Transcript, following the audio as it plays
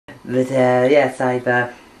Yes, I've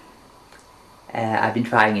been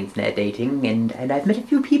trying internet dating, and I've met a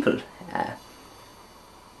few people.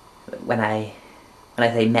 When I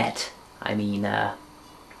say met, I mean if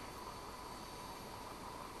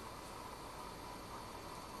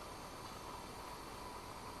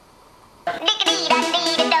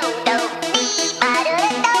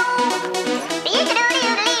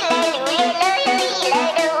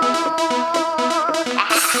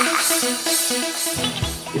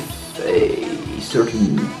a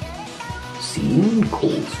certain scene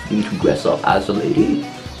calls for me to dress up as a lady,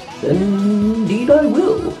 then indeed I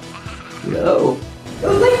will. You know. It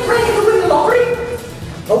was like playing to win the lottery!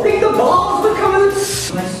 Hoping the balls would come out! I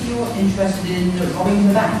see you're interested in robbing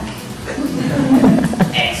the bank.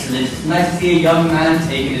 Excellent. Nice to see a young man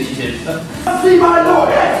take initiative. See my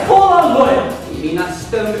lawyer! Hold on, lawyer! You mean that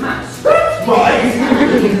stoned mouse? That's right!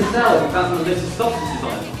 You can tell we found some list of substances on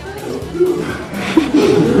it.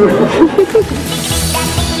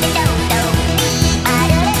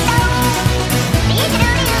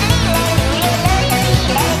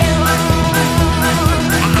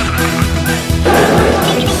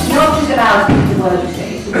 Not just about the word you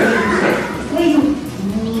say, it's the way you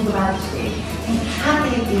move about the stage,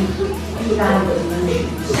 encapsulating without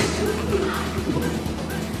emotions.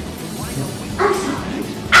 I'm sorry.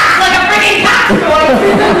 Act like a freaking cat boy!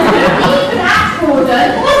 Even act more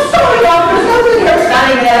done. I'm sorry, there's nobody here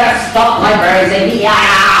standing there at stock library saying, meow!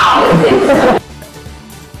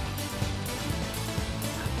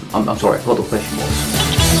 I'm sorry, what the question was.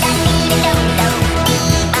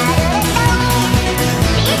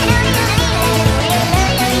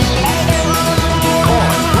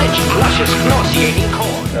 Luscious, nauseating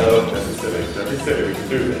corn. No, don't be silly. Don't be silly. We can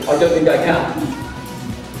do this. I don't think I can.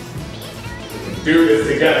 We can do this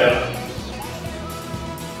together.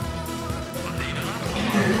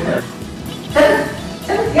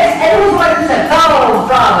 Yes, everyone's like to say, oh,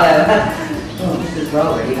 bravo! Oh, Mrs.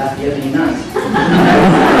 Roller, you got the opening nice.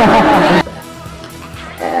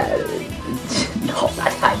 Not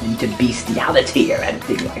that I'm into bestiality or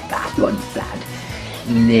anything like that, you understand?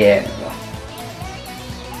 No.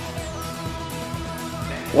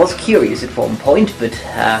 Was curious at one point, but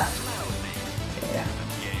yeah,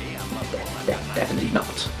 definitely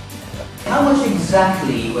not. How much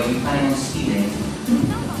exactly were you planning on stealing?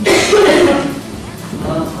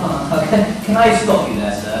 Can I stop you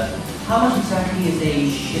there, sir? How much exactly is a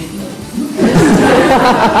shitload?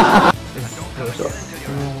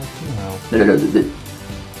 No.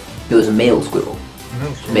 It was a male squirrel.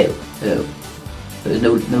 Male. No. There's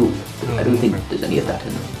no. I don't think there's any of that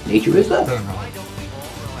in nature, is there?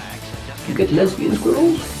 You get lesbian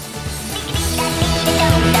squirrels?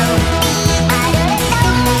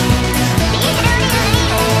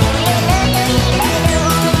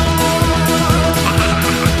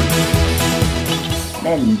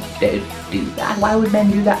 Men don't do that. Why would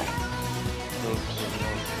men do that?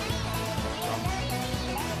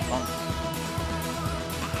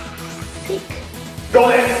 Sick.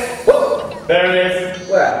 Got it! Whoop. There it is.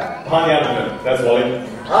 Where? Behind the abdomen. That's Wally.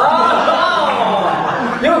 Oh!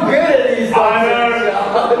 You're good at these I know.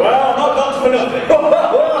 Well, not done for nothing.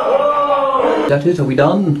 That it? Are we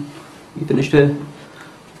done? You finished here?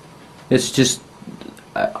 It's just...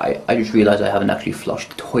 I just realised I haven't actually flushed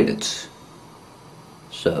the toilets.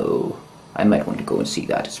 So... I might want to go and see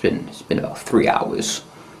that. It's been about 3 hours.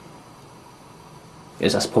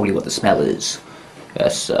 Yes, that's probably what the smell is.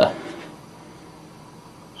 Yes, so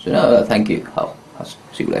no, thank you. I'll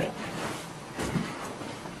see you later.